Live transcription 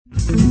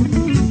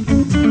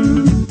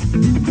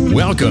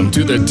Welcome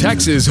to the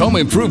Texas Home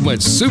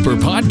Improvement Super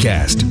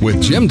Podcast with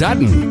Jim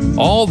Dutton.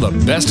 All the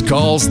best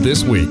calls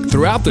this week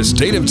throughout the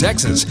state of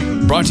Texas.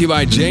 Brought to you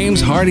by James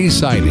Hardy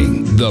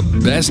Siding, the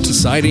best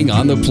siding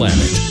on the planet.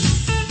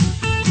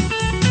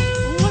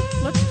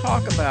 Let's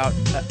talk about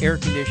air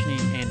conditioning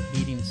and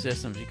heating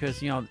systems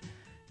because,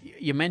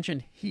 you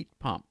mentioned heat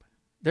pump.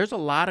 There's a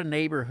lot of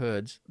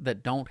neighborhoods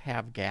that don't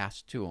have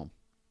gas to them.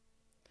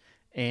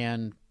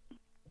 And,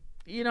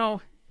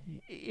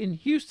 in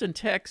Houston,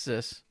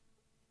 Texas,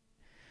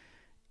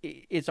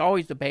 it's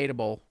always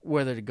debatable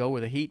whether to go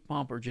with a heat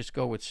pump or just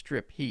go with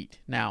strip heat.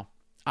 Now,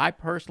 I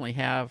personally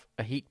have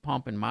a heat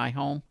pump in my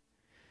home,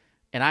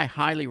 and I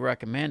highly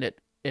recommend it.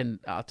 And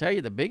I'll tell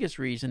you the biggest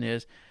reason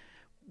is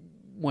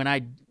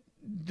when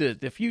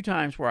the few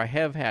times where I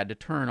have had to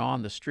turn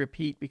on the strip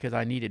heat because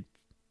I needed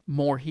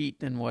more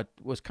heat than what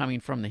was coming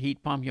from the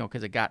heat pump,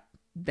 because it got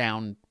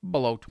down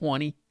below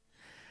 20.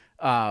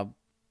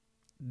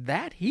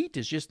 That heat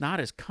is just not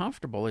as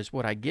comfortable as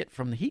what I get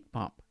from the heat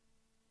pump.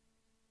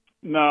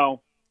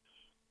 No.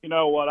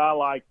 What I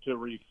like to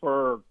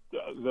refer,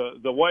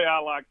 the way I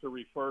like to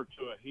refer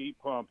to a heat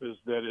pump is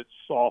that it's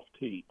soft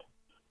heat.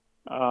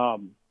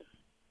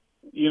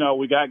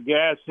 We got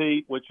gas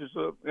heat, which is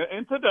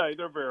and today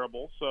they're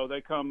variable, so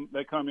they come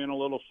in a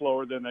little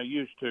slower than they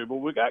used to. But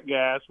we got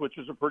gas, which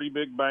is a pretty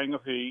big bang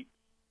of heat,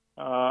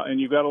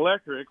 and you've got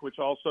electric, which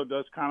also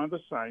does kind of the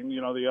same.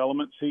 The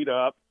elements heat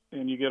up,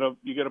 and you get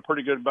a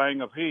pretty good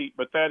bang of heat.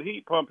 But that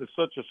heat pump is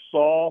such a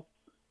soft,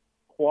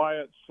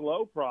 quiet,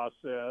 slow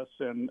process,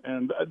 and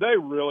they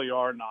really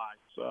are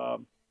nice.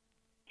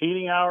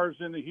 Heating hours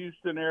in the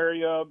Houston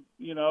area,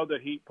 the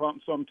heat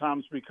pump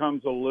sometimes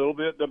becomes a little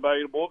bit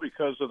debatable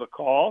because of the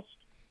cost.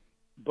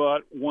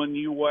 But when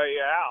you weigh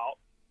out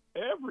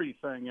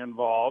everything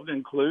involved,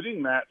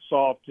 including that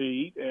soft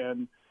heat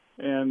and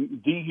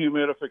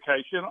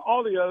dehumidification,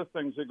 all the other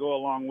things that go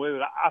along with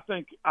it, I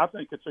think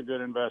it's a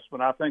good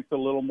investment. I think the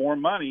little more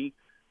money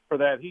for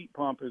that heat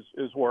pump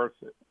is worth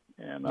it.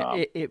 And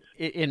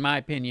in my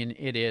opinion,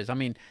 it is.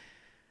 And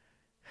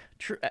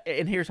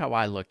here's how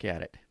I look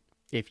at it.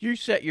 If you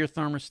set your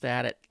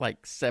thermostat at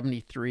like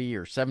 73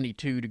 or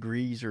 72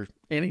 degrees or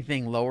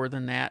anything lower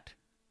than that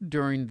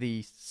during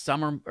the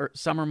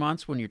summer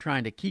months when you're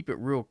trying to keep it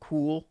real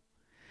cool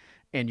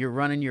and you're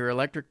running your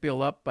electric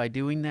bill up by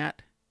doing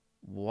that,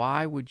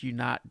 why would you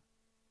not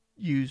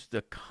use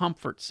the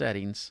comfort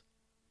settings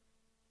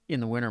in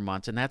the winter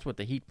months? And that's what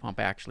the heat pump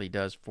actually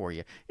does for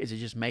you, is it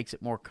just makes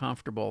it more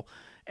comfortable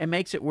and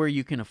makes it where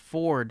you can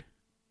afford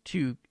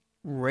to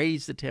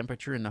raise the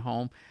temperature in the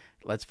home.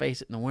 Let's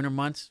face it, in the winter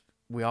months,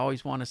 we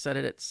always want to set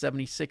it at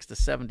 76 to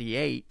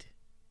 78,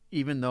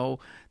 even though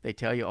they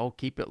tell you,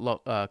 keep it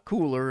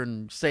cooler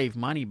and save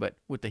money. But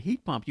with the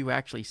heat pump, you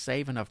actually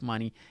save enough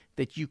money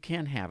that you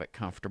can have it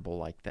comfortable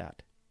like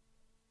that.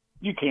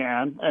 You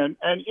can. And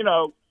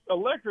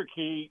electric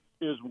heat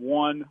is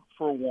 1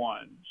 for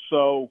 1.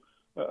 So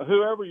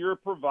whoever your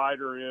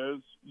provider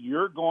is,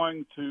 you're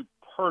going to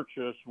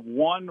purchase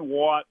 1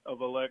 watt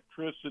of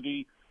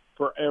electricity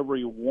for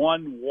every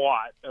 1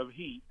 watt of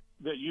heat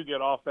that you get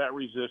off that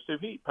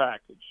resistive heat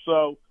package.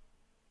 So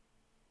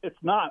it's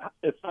not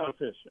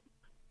efficient.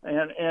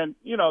 And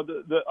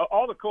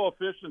all the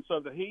coefficients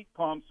of the heat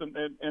pumps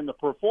and the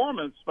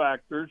performance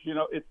factors,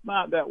 it's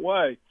not that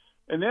way.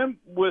 And then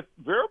with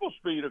variable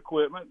speed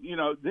equipment,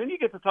 then you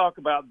get to talk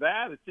about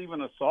that. It's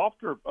even a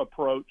softer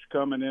approach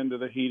coming into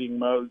the heating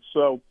mode.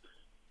 So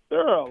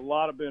there are a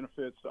lot of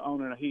benefits to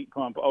owning a heat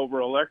pump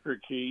over electric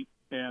heat.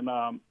 And,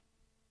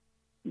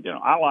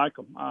 I like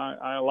them.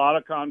 A lot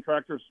of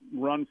contractors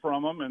run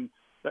from them, and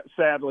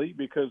sadly,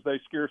 because they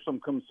scare some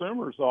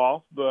consumers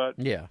off. But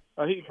yeah,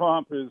 a heat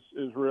pump is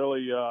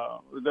really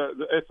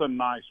it's a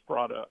nice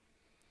product.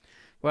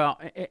 Well,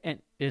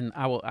 and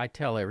I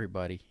tell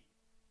everybody,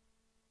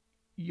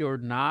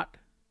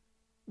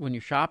 when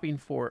you're shopping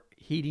for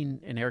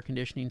heating and air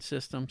conditioning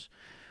systems,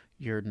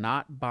 you're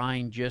not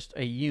buying just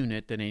a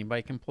unit that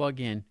anybody can plug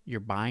in. You're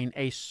buying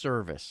a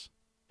service,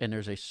 and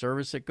there's a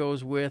service that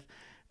goes with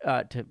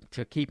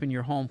to keeping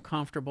your home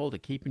comfortable, to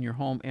keeping your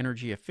home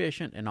energy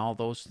efficient, and all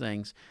those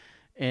things.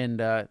 And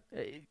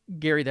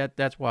Gary,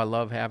 that's why I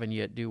love having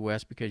you at Due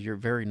West, because you're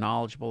very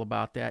knowledgeable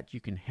about that.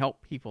 You can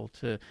help people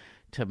to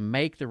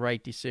make the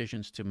right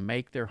decisions, to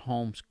make their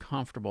homes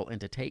comfortable, and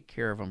to take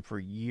care of them for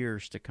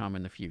years to come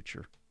in the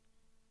future.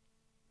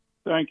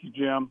 Thank you,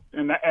 Jim.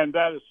 And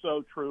that is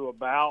so true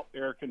about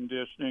air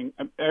conditioning.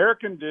 Air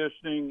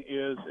conditioning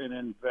is an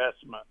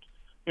investment.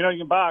 You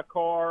can buy a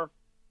car,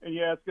 and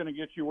it's going to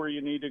get you where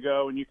you need to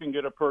go, and you can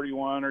get a pretty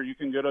one, or you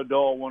can get a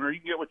dull one, or you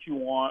can get what you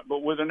want.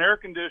 But with an air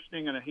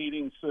conditioning and a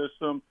heating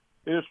system,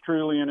 it is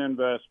truly an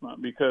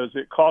investment because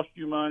it costs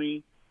you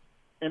money,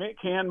 and it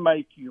can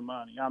make you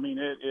money.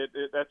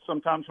 That's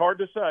sometimes hard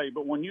to say,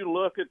 but when you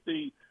look at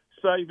the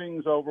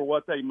savings over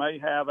what they may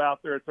have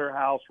out there at their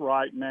house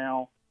right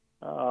now,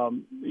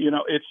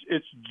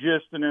 it's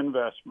just an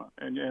investment.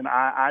 And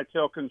I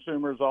tell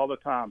consumers all the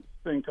time,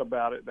 think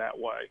about it that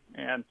way.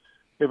 And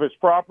if it's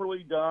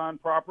properly done,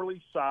 properly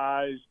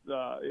sized,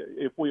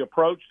 if we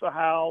approach the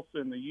house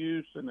and the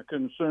use and the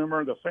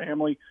consumer, the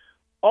family,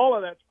 all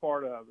of that's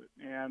part of it.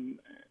 And,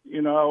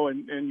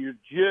 and you're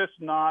just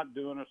not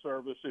doing a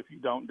service if you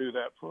don't do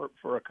that for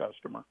a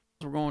customer.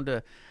 We're going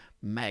to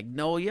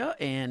Magnolia,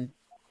 and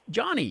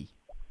Johnny,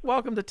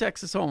 welcome to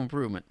Texas Home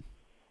Improvement.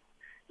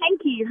 Thank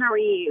you. How are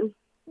you?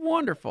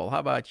 Wonderful. How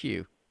about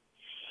you?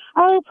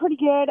 Oh, pretty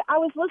good. I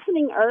was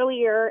listening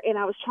earlier, and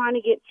I was trying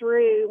to get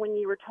through when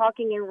you were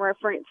talking in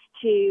reference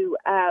to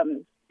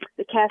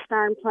the cast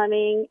iron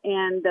plumbing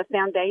and the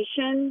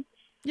foundation.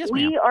 Yes,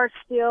 ma'am. We are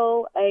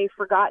still a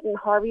forgotten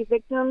Harvey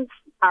victims.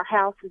 Our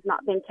house has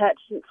not been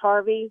touched since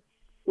Harvey.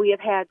 We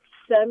have had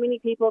so many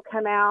people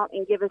come out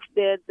and give us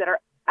bids that are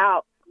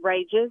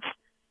outrageous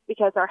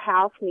because our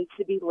house needs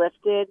to be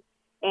lifted,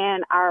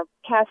 and our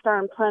cast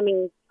iron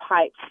plumbing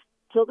pipes,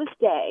 till this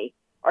day,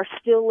 are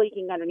still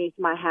leaking underneath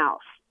my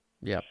house.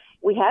 Yep.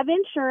 We have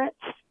insurance,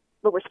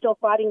 but we're still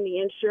fighting the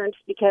insurance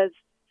because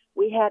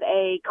we had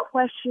a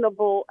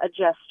questionable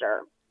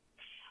adjuster.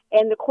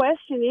 And the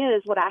question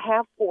is, what I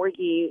have for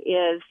you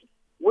is,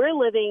 we're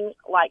living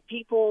like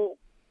people,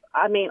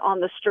 on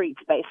the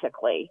streets,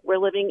 basically. We're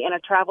living in a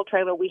travel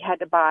trailer we had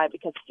to buy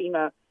because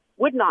FEMA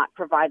would not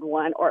provide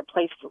one or a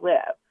place to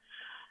live.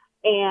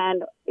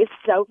 And it's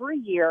over a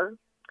year,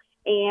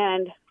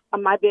 and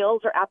my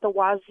bills are out the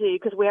wazoo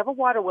because we have a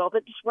water well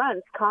that just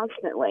runs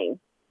constantly.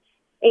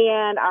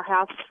 And our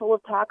house is full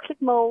of toxic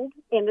mold.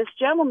 And this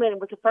gentleman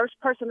was the first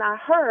person I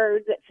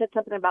heard that said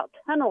something about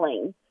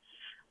tunneling.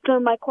 So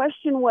my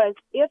question was,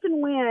 if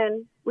and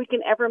when we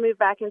can ever move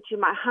back into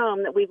my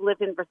home that we've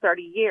lived in for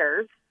 30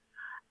 years,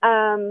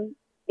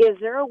 is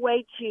there a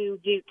way to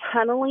do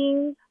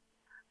tunneling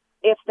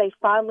if they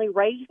finally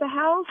raise the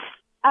house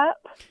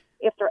up,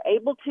 if they're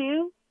able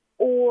to?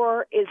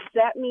 Or does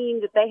that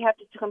mean that they have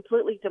to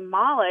completely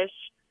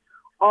demolish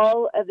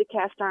all of the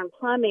cast iron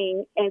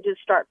plumbing and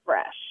just start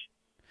fresh?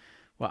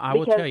 Well, I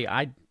will tell you,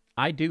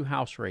 I do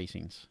house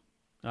raisings,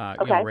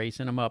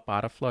 raising them up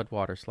out of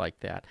floodwaters like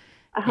that.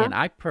 Uh-huh. And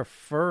I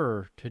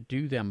prefer to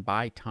do them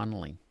by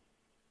tunneling.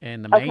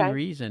 And the main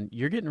reason,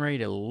 you're getting ready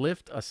to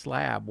lift a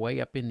slab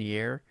way up in the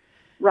air.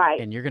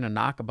 Right. And you're going to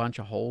knock a bunch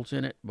of holes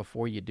in it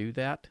before you do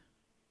that.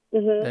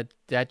 Mm-hmm.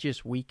 That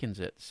just weakens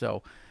it.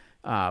 So,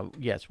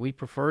 yes, we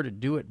prefer to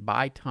do it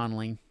by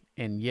tunneling.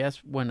 And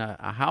yes, when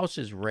a house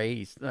is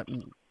raised,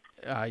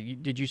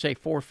 did you say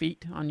 4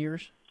 feet on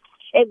yours?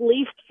 At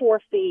least 4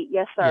 feet,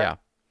 yes, sir. Yeah,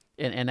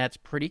 and that's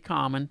pretty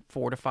common,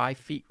 4 to 5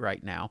 feet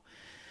right now.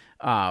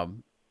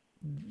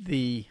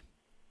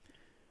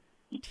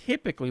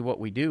 Typically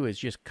what we do is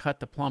just cut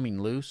the plumbing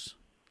loose,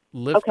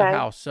 lift the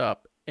house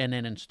up, and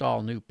then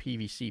install new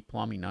PVC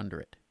plumbing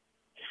under it.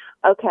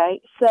 Okay,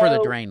 so for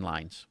the drain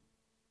lines.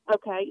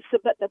 Okay, so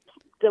but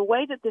the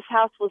way that this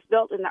house was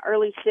built in the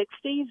early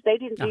 '60s, they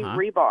didn't do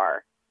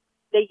rebar.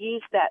 They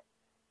used that.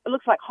 It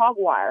looks like hog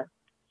wire.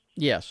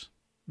 Yes,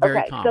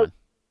 very common. So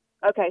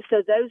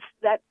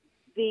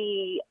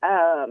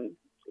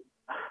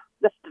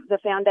the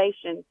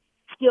foundation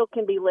still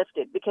can be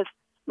lifted because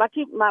my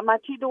two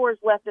doors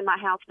left in my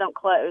house don't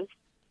close,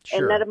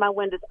 and none of my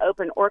windows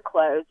open or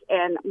close,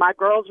 and my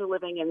girls are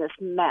living in this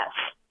mess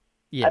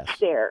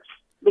upstairs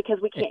because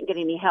we can't get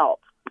any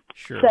help.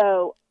 Sure.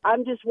 So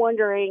I'm just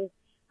wondering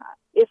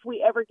if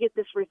we ever get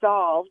this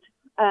resolved,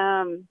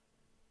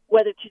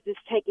 whether to just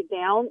take it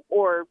down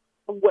or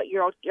what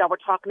y'all were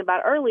talking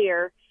about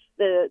earlier,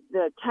 the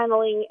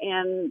tunneling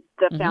and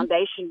the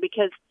foundation,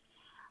 because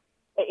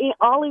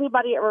all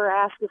anybody ever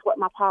asks is what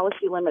my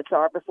policy limits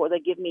are before they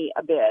give me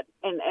a bid.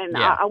 And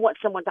I want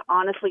someone to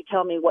honestly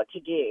tell me what to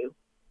do.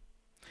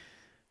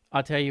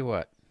 I'll tell you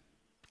what,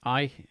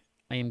 I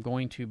am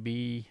going to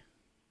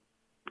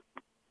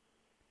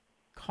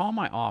call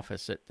my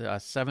office at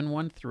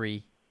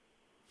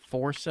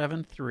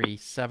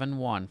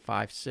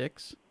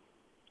 713-473-7156.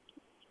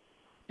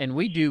 And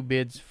we do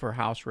bids for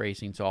house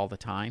raisings all the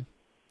time.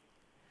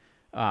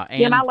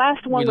 And my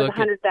last one was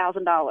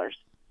 $100,000.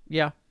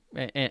 Yeah,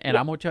 and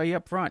I'm going to tell you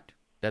up front,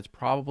 that's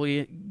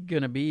probably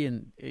going to be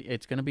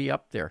it's going to be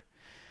up there.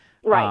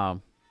 Right.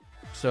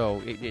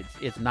 So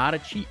it's not a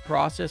cheap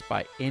process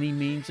by any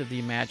means of the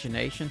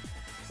imagination.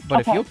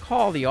 But if you'll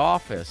call the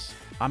office,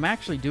 I'm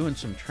actually doing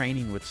some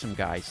training with some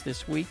guys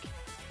this week.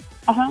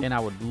 And I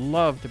would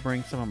love to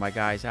bring some of my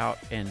guys out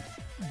and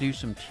do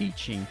some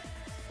teaching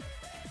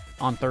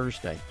on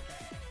Thursday.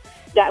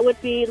 That would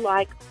be,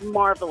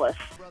 marvelous.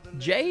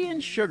 Jay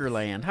in Sugar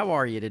Land, how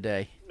are you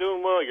today?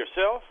 Doing well.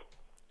 Yourself?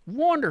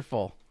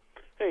 Wonderful.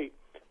 Hey,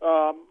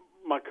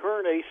 my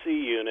current AC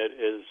unit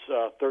is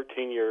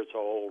 13 years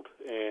old,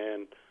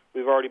 and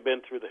we've already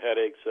been through the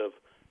headaches of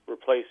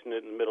replacing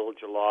it in the middle of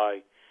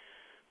July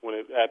when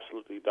it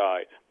absolutely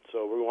died.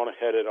 So we want to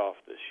head it off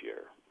this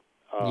year.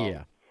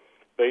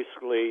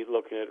 Basically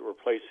looking at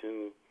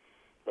replacing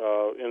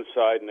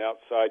inside and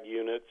outside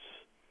units,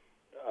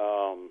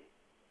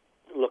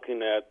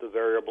 looking at the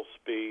variable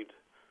speed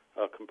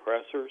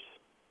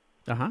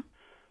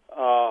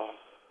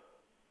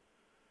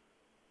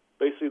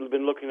basically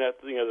been looking at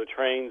the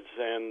Tranes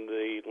and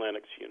the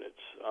Lennox units.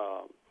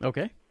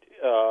 Okay.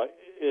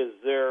 Is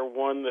there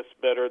one that's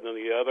better than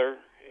the other?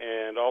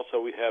 And also,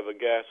 we have a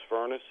gas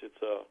furnace.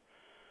 It's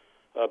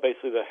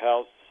basically the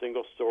house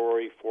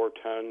single-story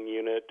 4-ton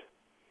unit.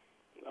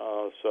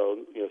 So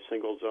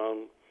single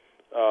zone.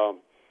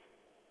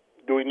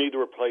 Do we need to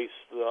replace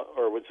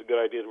or was it a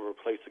good idea to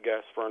replace the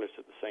gas furnace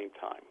at the same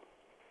time?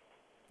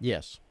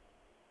 Yes.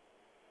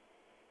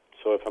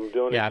 So if I'm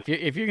doing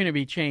if you're going to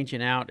be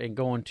changing out and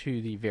going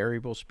to the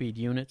variable speed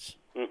units,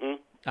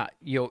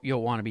 you'll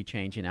want to be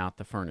changing out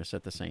the furnace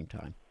at the same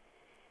time.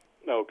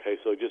 Okay,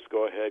 so just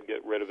go ahead,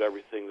 get rid of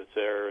everything that's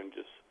there, and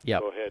just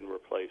go ahead and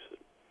replace it.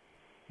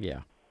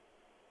 Yeah.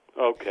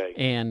 Okay.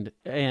 And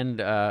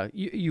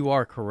you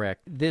are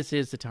correct. This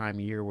is the time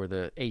of year where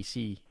the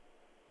AC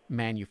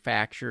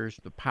manufacturers,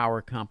 the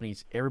power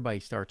companies, everybody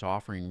starts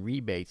offering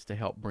rebates to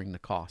help bring the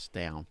cost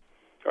down.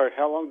 All right,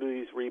 how long do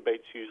these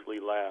rebates usually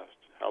last?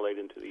 How late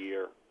into the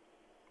year?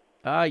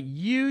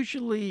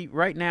 Usually,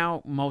 right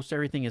now, most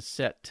everything is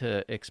set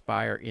to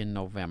expire in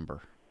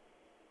November.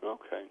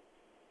 Okay.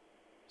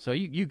 So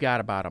you got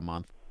about a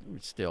month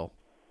still.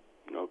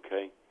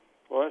 Okay.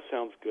 Well, that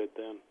sounds good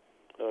then.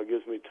 It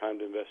gives me time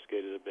to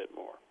investigate it a bit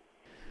more.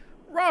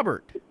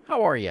 Robert,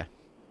 how are you?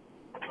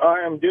 I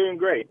am doing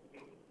great.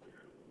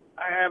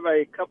 I have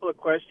a couple of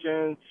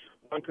questions,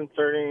 one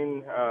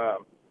concerning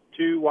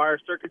two-wire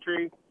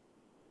circuitry.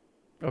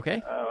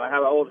 Okay. I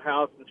have an old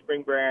house in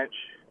Spring Branch,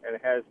 and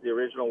it has the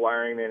original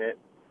wiring in it.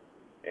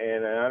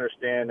 And I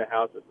understand the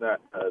house is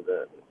not,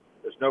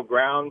 there's no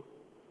ground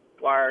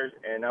wires,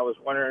 and I was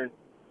wondering,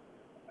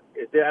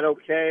 is that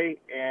okay?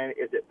 And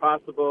is it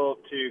possible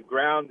to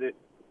ground it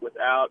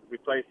without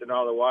replacing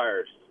all the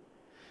wires?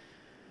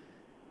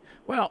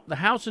 Well, the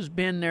house has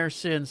been there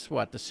since, the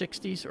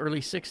 60s,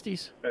 early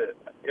 60s?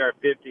 Or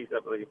 50s, I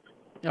believe.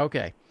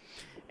 Okay.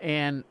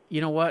 And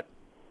you know what?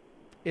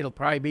 It'll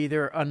probably be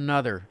there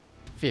another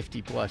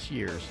 50-plus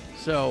years.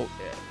 So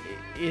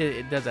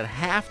does it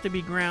have to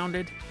be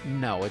grounded?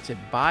 No, it's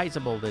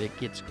advisable that it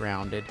gets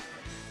grounded,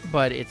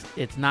 but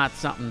it's not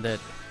something that,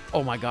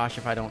 oh my gosh,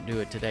 if I don't do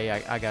it today,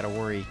 I got to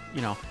worry,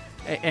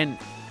 And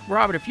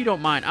Robert, if you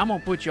don't mind, I'm going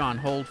to put you on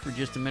hold for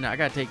just a minute. I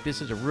got to take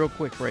this as a real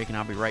quick break, and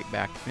I'll be right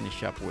back to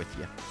finish up with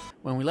you.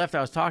 When we left,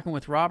 I was talking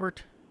with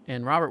Robert,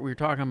 and Robert, we were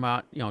talking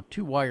about,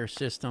 two-wire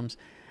systems.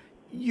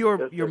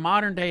 Your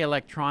modern-day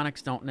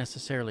electronics don't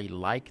necessarily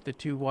like the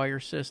two-wire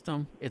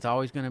system. It's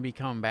always going to be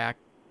coming back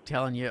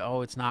telling you,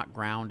 oh, it's not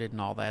grounded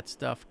and all that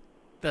stuff.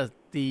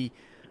 The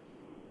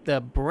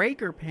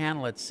breaker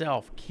panel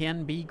itself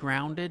can be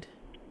grounded,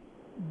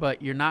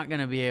 but you're not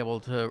going to be able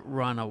to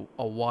run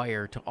a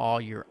wire to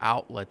all your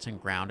outlets and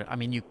ground it. I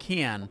mean, you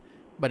can,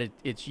 but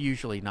it's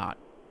usually not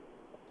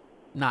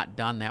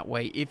done that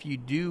way. If you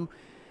do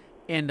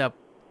end up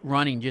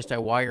running just a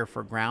wire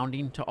for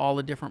grounding to all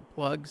the different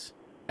plugs,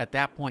 at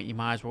that point you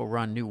might as well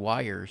run new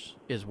wires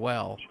as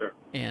well. Sure.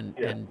 And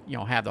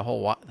have the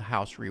whole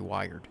house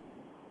rewired.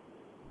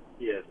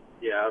 Yes.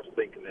 Yeah, I was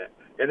thinking that.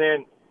 And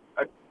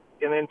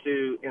then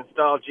to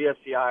install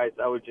GFCIs,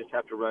 I would just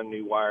have to run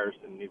new wires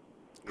and new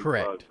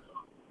Correct. plugs.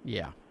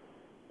 Yeah.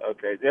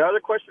 Okay. The other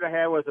question I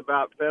had was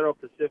about Federal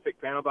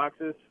Pacific panel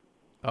boxes.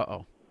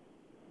 Uh-oh.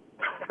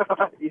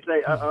 You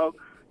say, uh-oh?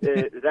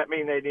 Does that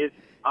mean they need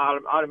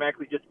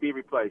automatically just be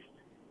replaced?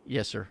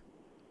 Yes, sir.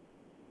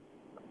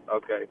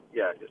 Okay.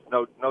 Yeah, just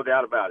no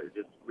doubt about it.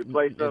 Just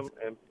replace them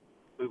and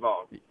move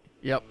on.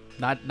 Yep.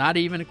 Not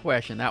even a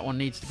question. That one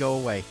needs to go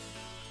away.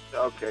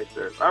 Okay,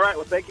 sir. All right.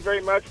 Well, thank you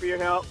very much for your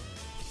help.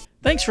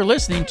 Thanks for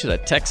listening to the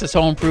Texas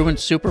Home Improvement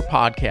Super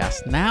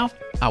Podcast. Now,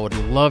 I would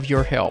love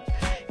your help.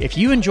 If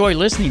you enjoy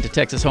listening to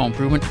Texas Home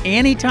Improvement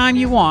anytime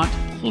you want,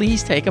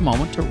 please take a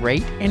moment to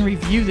rate and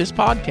review this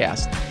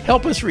podcast.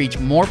 Help us reach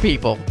more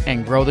people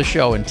and grow the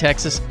show in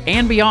Texas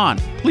and beyond.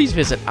 Please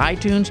visit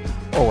iTunes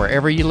or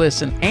wherever you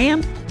listen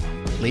and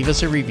leave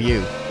us a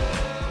review.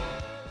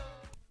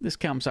 This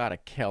comes out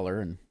of Keller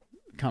and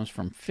comes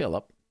from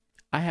Philip.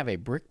 I have a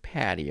brick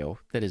patio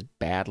that is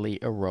badly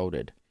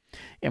eroded.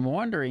 I'm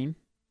wondering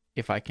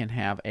if I can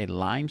have a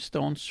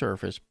limestone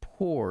surface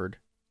poured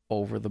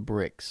over the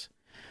bricks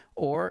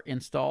or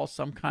install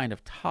some kind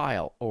of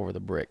tile over the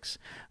bricks.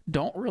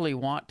 Don't really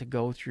want to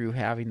go through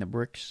having the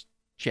bricks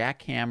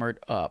jackhammered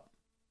up.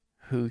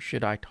 Who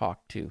should I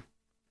talk to?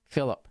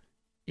 Philip,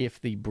 if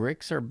the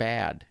bricks are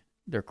bad,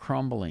 they're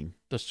crumbling,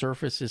 the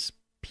surface is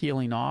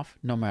peeling off,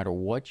 no matter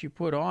what you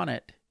put on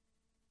it,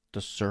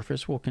 the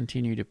surface will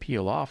continue to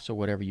peel off. So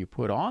whatever you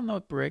put on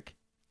the brick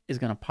is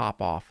going to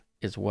pop off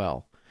as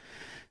well.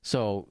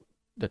 So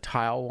the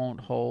tile won't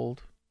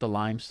hold, the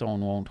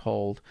limestone won't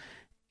hold,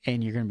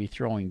 and you're going to be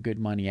throwing good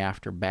money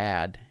after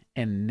bad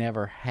and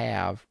never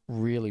have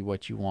really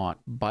what you want.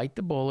 Bite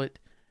the bullet,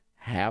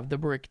 have the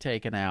brick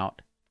taken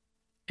out,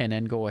 and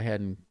then go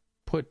ahead and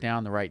put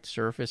down the right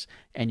surface,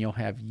 and you'll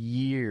have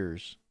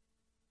years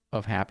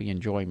of happy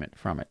enjoyment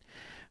from it.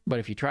 But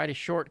if you try to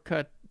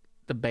shortcut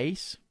the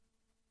base,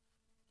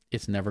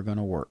 it's never going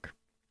to work.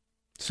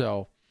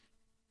 So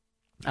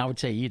I would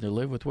say either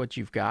live with what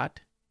you've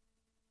got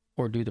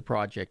or do the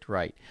project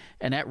right.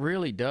 And that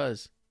really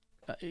does,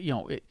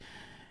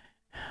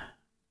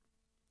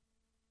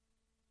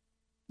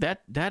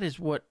 that is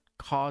what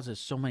causes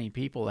so many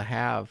people to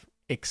have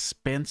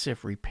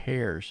expensive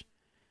repairs.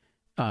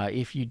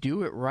 If you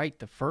do it right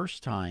the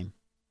first time,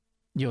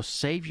 you'll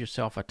save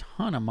yourself a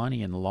ton of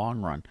money in the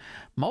long run.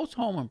 Most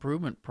home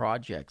improvement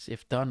projects,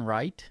 if done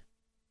right,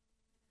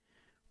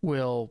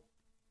 will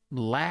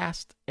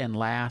last and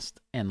last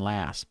and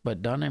last.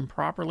 But done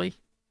improperly,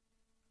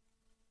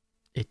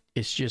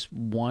 it's just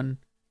one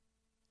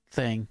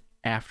thing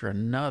after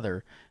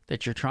another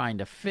that you're trying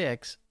to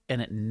fix,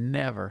 and it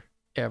never,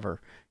 ever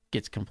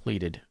gets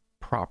completed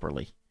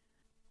properly.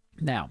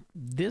 Now,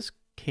 this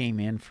came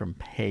in from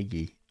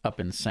Peggy up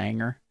in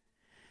Sanger,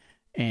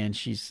 and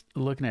she's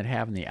looking at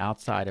having the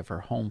outside of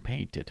her home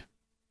painted.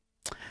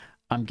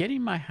 I'm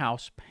getting my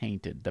house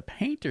painted. The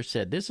painter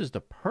said this is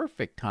the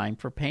perfect time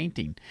for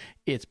painting.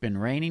 It's been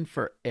raining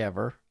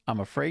forever. I'm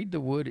afraid the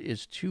wood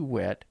is too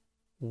wet.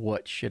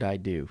 What should I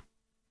do?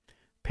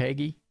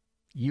 Peggy,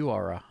 you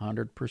are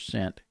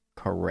 100%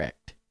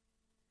 correct.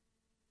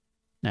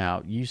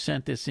 Now, you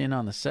sent this in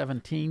on the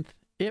 17th.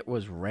 It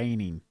was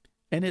raining,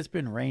 and it's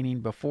been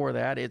raining before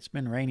that. It's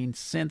been raining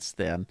since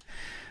then.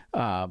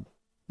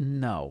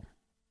 No.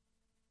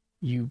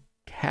 You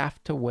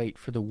have to wait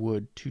for the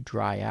wood to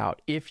dry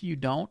out. If you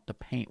don't, the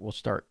paint will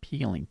start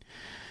peeling.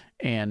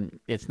 And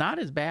it's not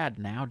as bad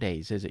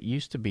nowadays as it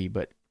used to be,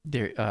 but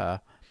there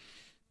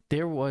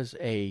was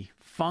a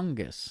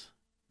fungus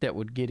that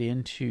would get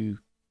into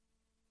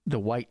the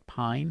white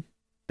pine,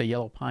 the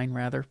yellow pine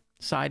rather,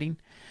 siding.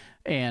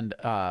 And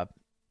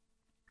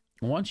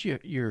once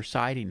your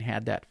siding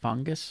had that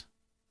fungus,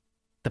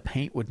 the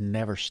paint would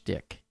never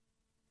stick.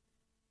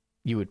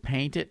 You would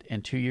paint it,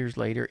 and 2 years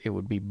later, it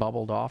would be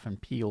bubbled off and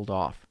peeled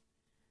off.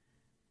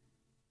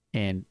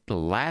 And the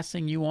last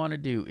thing you want to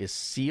do is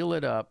seal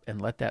it up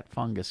and let that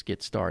fungus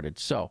get started.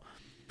 So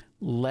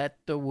let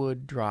the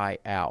wood dry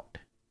out.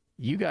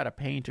 You got a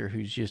painter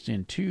who's just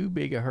in too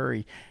big a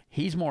hurry.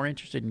 He's more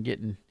interested in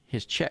getting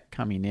his check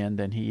coming in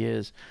than he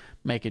is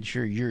making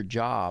sure your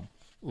job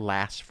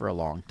lasts for a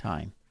long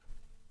time.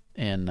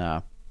 And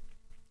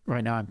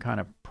right now I'm kind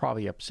of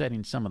probably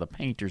upsetting some of the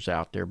painters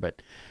out there,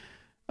 but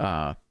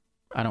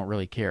I don't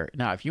really care.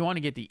 Now, if you want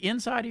to get the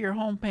inside of your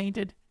home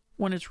painted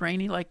when it's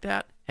rainy like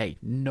that, hey,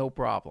 no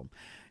problem.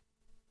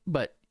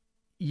 But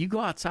you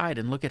go outside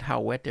and look at how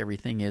wet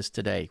everything is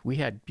today. We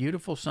had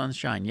beautiful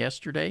sunshine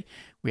yesterday.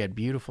 We had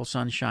beautiful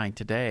sunshine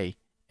today,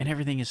 and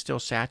everything is still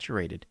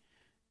saturated.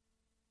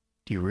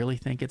 Do you really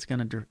think it's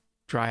going to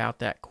dry out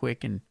that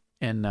quick and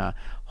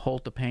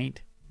hold the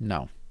paint?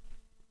 No.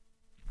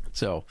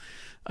 So,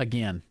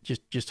 again,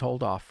 just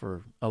hold off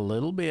for a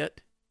little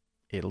bit.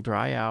 It'll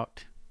dry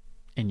out,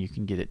 and you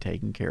can get it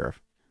taken care of.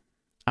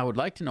 I would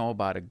like to know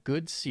about a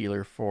good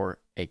sealer for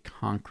a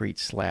concrete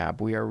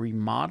slab. We are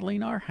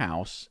remodeling our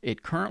house.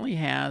 It currently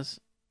has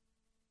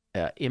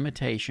an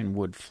imitation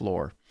wood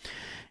floor.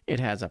 It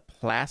has a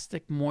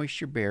plastic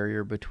moisture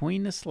barrier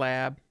between the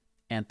slab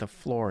and the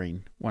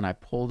flooring. When I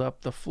pulled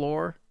up the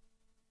floor,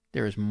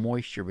 there is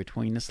moisture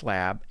between the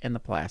slab and the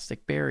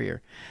plastic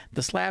barrier.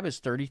 The slab is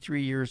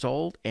 33 years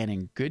old and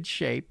in good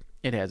shape.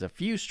 It has a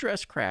few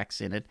stress cracks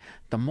in it.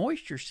 The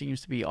moisture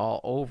seems to be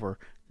all over,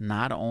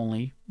 not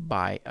only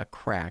by a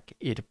crack.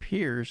 It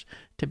appears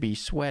to be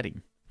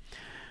sweating.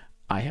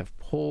 I have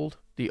pulled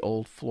the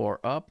old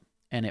floor up,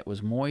 and it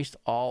was moist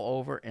all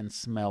over and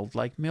smelled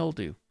like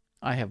mildew.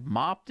 I have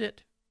mopped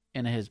it,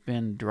 and it has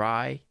been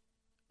dry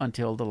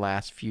until the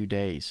last few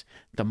days.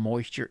 The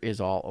moisture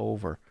is all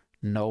over.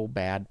 No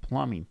bad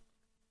plumbing.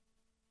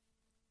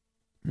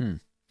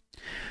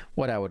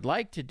 What I would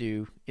like to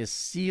do is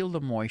seal the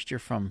moisture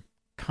from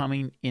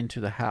coming into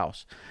the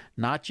house,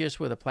 not just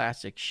with a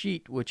plastic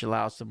sheet which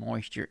allows the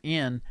moisture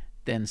in,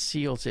 then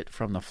seals it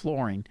from the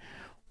flooring.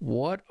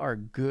 We are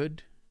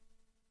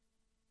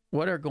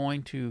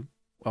going to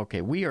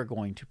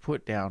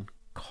put down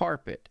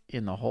carpet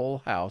in the whole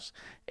house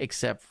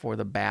except for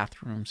the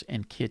bathrooms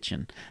and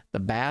kitchen. The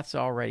baths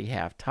already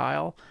have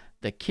tile.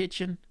 The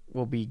kitchen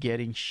will be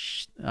getting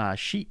sheet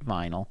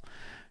vinyl.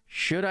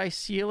 Should I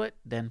seal it,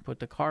 then put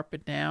the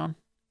carpet down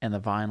and the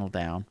vinyl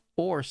down,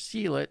 or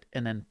seal it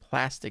and then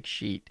plastic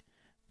sheet,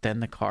 then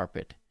the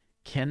carpet?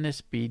 Can this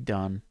be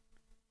done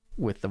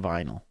with the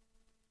vinyl?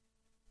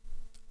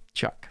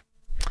 Chuck.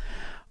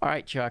 All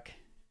right, Chuck,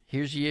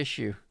 here's the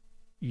issue.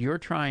 You're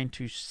trying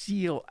to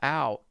seal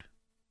out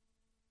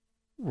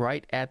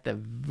right at the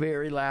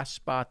very last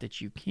spot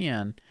that you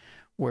can,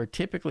 where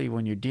typically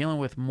when you're dealing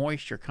with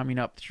moisture coming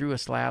up through a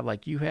slab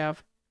like you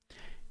have,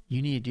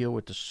 you need to deal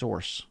with the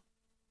source.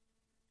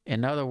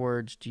 In other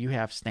words, do you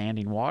have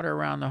standing water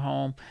around the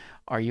home?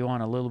 Are you on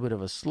a little bit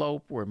of a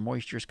slope where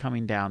moisture is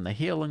coming down the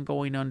hill and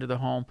going under the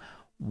home?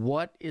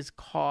 What is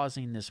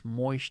causing this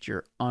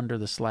moisture under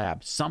the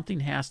slab? Something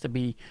has to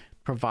be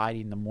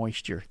providing the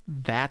moisture.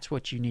 That's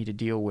what you need to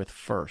deal with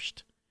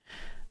first.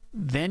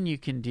 Then you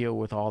can deal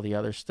with all the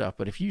other stuff.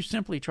 But if you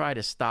simply try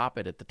to stop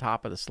it at the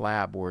top of the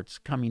slab where it's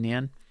coming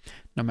in,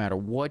 no matter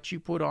what you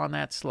put on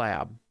that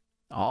slab,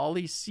 all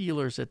these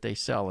sealers that they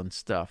sell and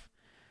stuff,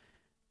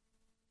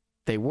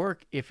 they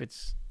work if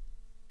it's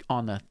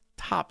on the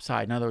top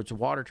side. In other words,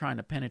 water trying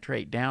to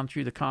penetrate down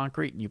through the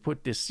concrete, and you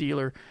put this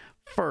sealer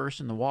first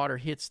and the water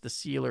hits the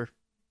sealer,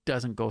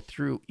 doesn't go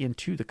through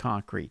into the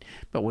concrete.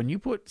 But when you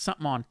put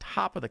something on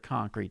top of the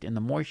concrete and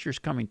the moisture's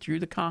coming through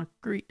the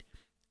concrete,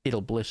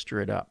 it'll blister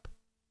it up.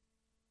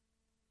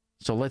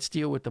 So let's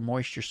deal with the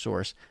moisture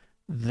source.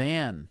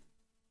 Then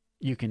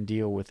you can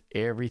deal with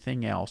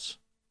everything else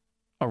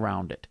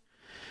around it.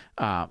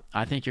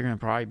 I think you're going to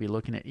probably be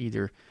looking at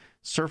either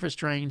surface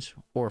drains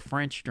or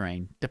French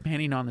drain,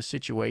 depending on the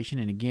situation.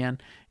 And again,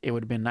 it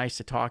would have been nice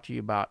to talk to you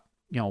about,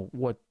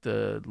 what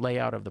the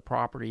layout of the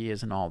property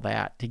is and all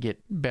that to get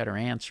better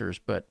answers.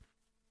 But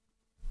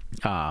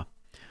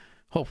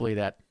hopefully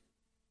that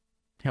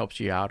helps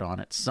you out on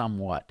it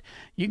somewhat.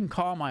 You can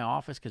call my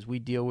office because we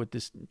deal with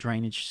this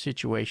drainage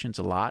situations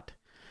a lot.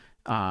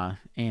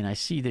 And I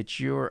see that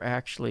you're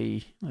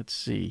actually,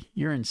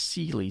 you're in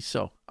Sealy.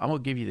 So I'm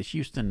going to give you the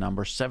Houston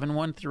number,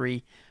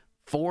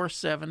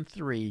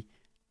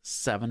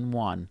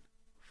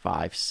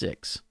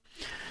 713-473-7156.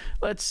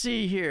 Let's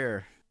see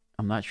here.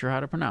 I'm not sure how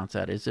to pronounce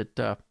that. Is it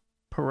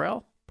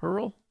Pearl?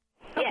 How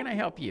can I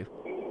help you?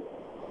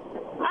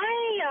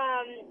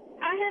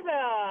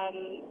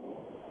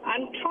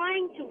 I'm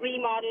trying to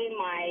remodel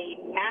my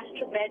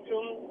master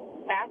bathroom.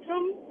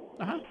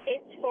 Uh-huh.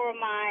 It's for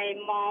my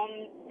mom,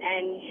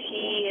 and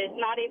she is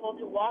not able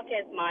to walk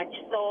as much.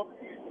 So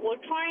we're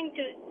trying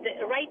to,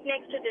 right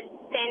next to the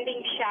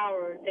standing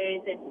shower, there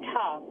is a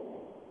tub.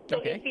 So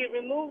Okay. if you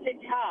remove the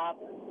tub,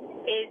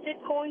 is it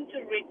going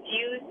to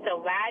reduce the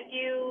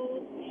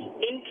value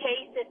in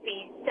case if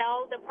we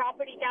sell the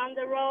property down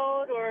the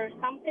road or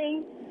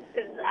something?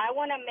 Because I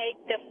want to make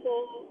the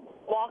full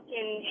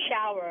walk-in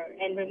shower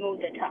and remove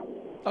the tub.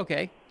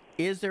 Okay.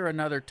 Is there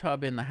another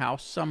tub in the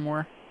house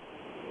somewhere?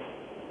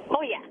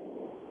 Oh, yeah.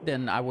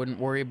 Then I wouldn't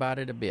worry about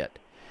it a bit.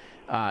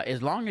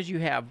 As long as you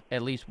have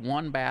at least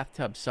one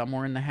bathtub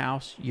somewhere in the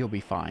house, you'll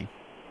be fine.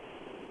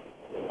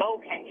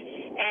 Okay.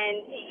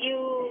 And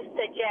you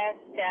suggest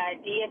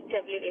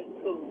DFW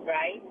improve,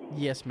 right?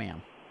 Yes,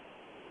 ma'am.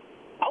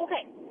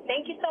 Okay.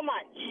 Thank you so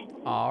much.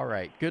 All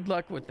right. Good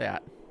luck with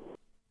that.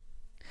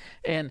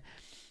 And,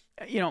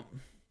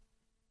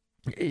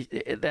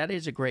 that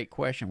is a great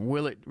question.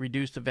 Will it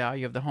reduce the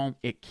value of the home?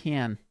 It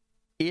can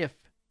if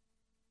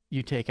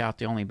you take out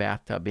the only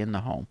bathtub in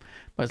the home.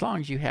 But as long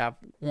as you have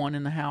one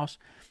in the house,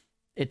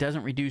 it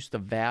doesn't reduce the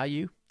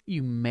value.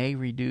 You may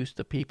reduce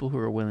the people who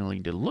are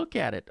willing to look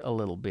at it a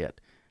little bit,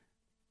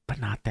 but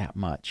not that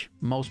much.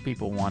 Most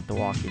people want the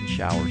walk-in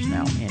showers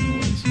now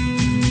anyways.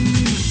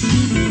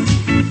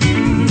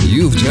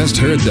 You've just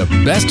heard the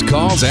best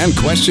calls and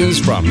questions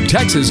from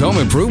Texas Home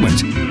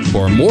Improvement.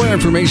 For more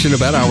information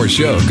about our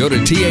show, go to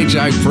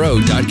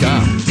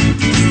thipro.com.